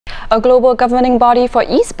A global governing body for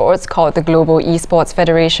esports called the Global Esports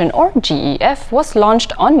Federation, or GEF, was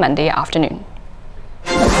launched on Monday afternoon.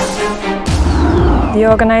 The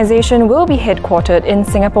organization will be headquartered in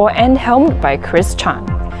Singapore and helmed by Chris Chan.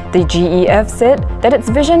 The GEF said that its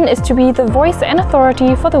vision is to be the voice and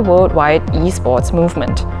authority for the worldwide esports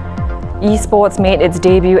movement. Esports made its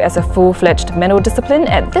debut as a full-fledged medal discipline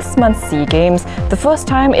at this month's SEA Games, the first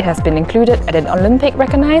time it has been included at an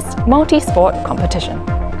Olympic-recognized multi-sport competition.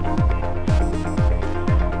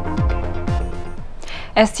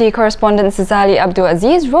 ST correspondent Sazali Abdul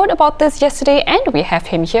Aziz wrote about this yesterday, and we have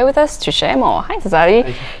him here with us to share more. Hi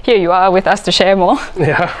Sazali, here you are with us to share more.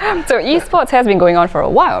 Yeah. So esports has been going on for a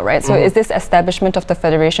while, right? So is this establishment of the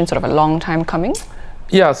federation sort of a long time coming?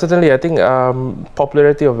 Yeah, certainly. I think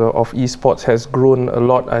popularity of esports has grown a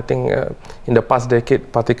lot, I think, in the past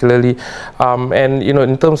decade particularly. And, you know,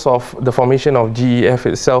 in terms of the formation of GEF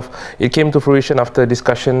itself, it came to fruition after a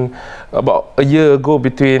discussion about a year ago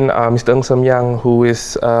between Mr. Ng Sem Yang, who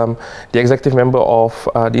is the executive member of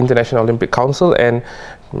the International Olympic Council, and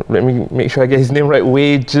let me make sure I get his name right,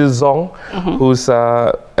 Wei Zhizong, who's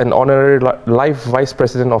an honorary life vice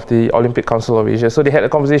president of the Olympic Council of Asia. So they had a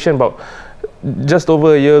conversation about just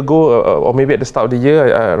over a year ago, or maybe at the start of the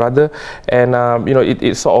year rather, and you know,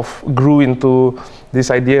 it sort of grew into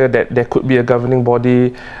this idea that there could be a governing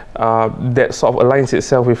body that sort of aligns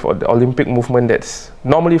itself with the Olympic movement that's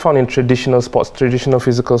normally found in traditional sports, traditional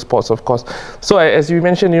physical sports, of course. So as you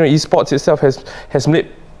mentioned, you know, esports itself has made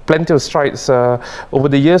plenty of strides over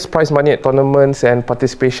the years. Prize money at tournaments and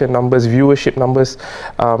participation numbers, viewership numbers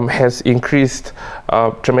has increased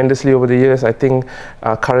tremendously over the years. I think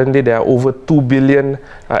currently there are over 2 billion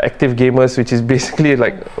active gamers, which is basically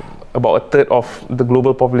like about a third of the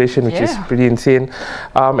global population, which is pretty insane.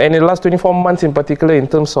 And in the last 24 months in particular, in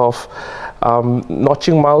terms of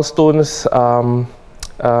notching milestones,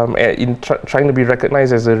 in trying to be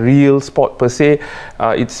recognized as a real sport per se,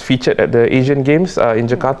 it's featured at the Asian Games in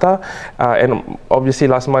Jakarta, and obviously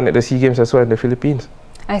last month at the SEA Games as well in the Philippines.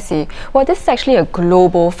 I see. Well, this is actually a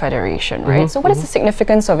global federation, right? So what is the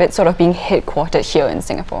significance of it sort of being headquartered here in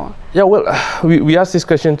Singapore? Yeah, well, we asked this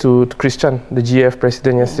question to Chris Chan, the GF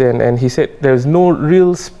president, yesterday, and he said there's no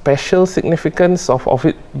real special significance of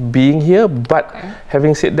it being here, but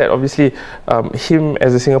having said that, obviously him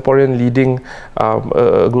as a Singaporean leading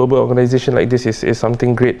a global organization like this is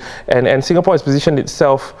something great, and Singapore has positioned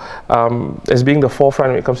itself as being the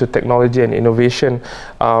forefront when it comes to technology and innovation.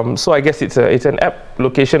 So I guess it's an apt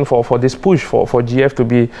location for this push for GF to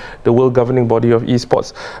be the world governing body of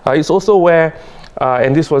esports. It's also where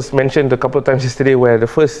and this was mentioned a couple of times yesterday, where the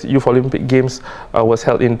first Youth Olympic Games was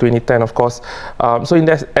held in 2010, of course. So in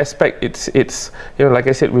that aspect, it's you know, like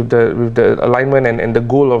I said, with the alignment and the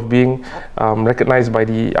goal of being recognized by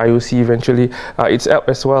the IOC eventually, it's up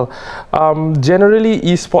as well. Generally,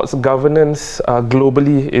 esports governance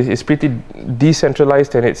globally is pretty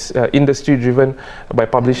decentralized, and it's industry driven by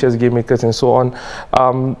publishers, game makers, and so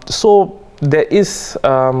on. So there is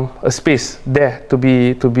a space there to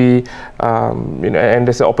be you know, and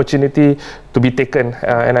there's an opportunity to be taken,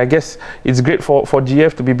 and I guess it's great for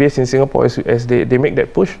GF to be based in Singapore as they make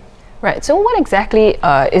that push. Right. So what exactly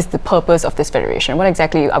is the purpose of this federation? What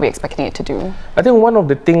exactly are we expecting it to do? I think one of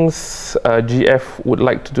the things GF would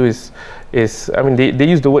like to do is I mean, they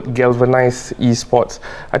use the word galvanize esports.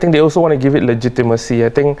 I think they also want to give it legitimacy. I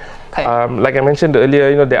think, like I mentioned earlier,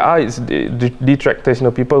 you know, there are detractors, you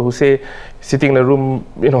know, people who say sitting in a room,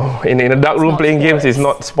 you know, in a dark room playing games is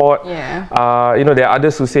not sport. Yeah. You know, there are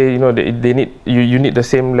others who say, you know, they need you need the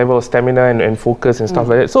same level of stamina and focus and stuff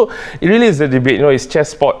like that. So it really is a debate. You know, it's chess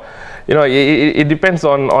sport. You know, it depends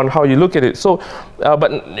on how you look at it. So,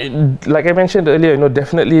 but like I mentioned earlier, you know,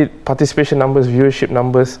 definitely participation numbers, viewership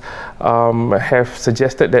numbers have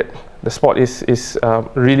suggested that the sport is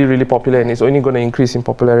really, really popular, and it's only going to increase in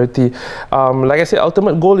popularity. Like I said,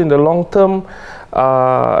 ultimate goal in the long term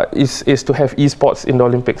is to have esports in the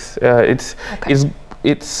Olympics.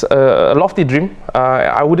 It's a lofty dream.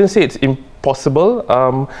 I wouldn't say it's impossible,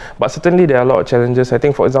 but certainly there are a lot of challenges. I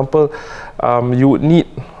think, for example, you would need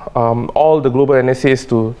all the global NSAs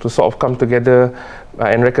to sort of come together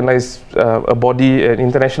and recognize a body, an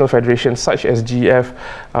international federation such as GF.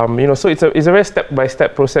 You know, so it's a very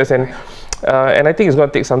step-by-step process, and I think it's going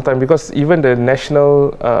to take some time, because even the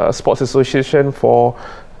National Sports Association for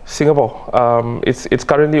Singapore, it's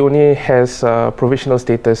currently only has provisional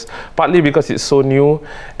status, partly because it's so new,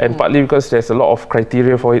 and partly because there's a lot of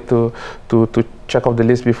criteria for it to check off the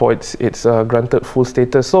list before it's granted full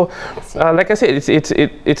status. So, like I said,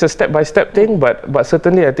 it's a step-by-step thing, but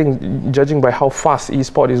certainly I think, judging by how fast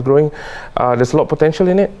e-sport is growing, there's a lot of potential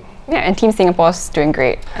in it. Yeah, and Team Singapore's doing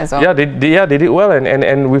great as well. Yeah, they did well,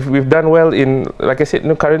 and we've done well in, like I said,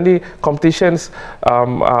 currently competitions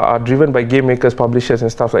are driven by game makers, publishers,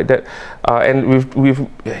 and stuff like that. And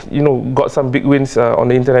we've got some big wins on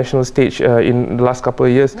the international stage in the last couple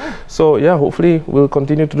of years. Yeah. So yeah, hopefully we'll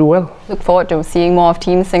continue to do well. Look forward to seeing more of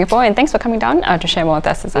Team Singapore, and thanks for coming down to share more with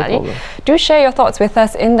us, Sazali. No, do share your thoughts with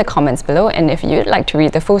us in the comments below, and if you'd like to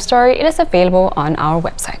read the full story, it is available on our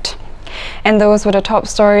website. And those were the top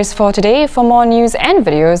stories for today. For more news and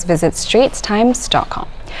videos, visit straitstimes.com.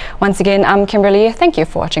 Once again, I'm Kimberly. Thank you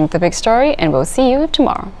for watching The Big Story, and we'll see you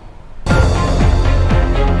tomorrow.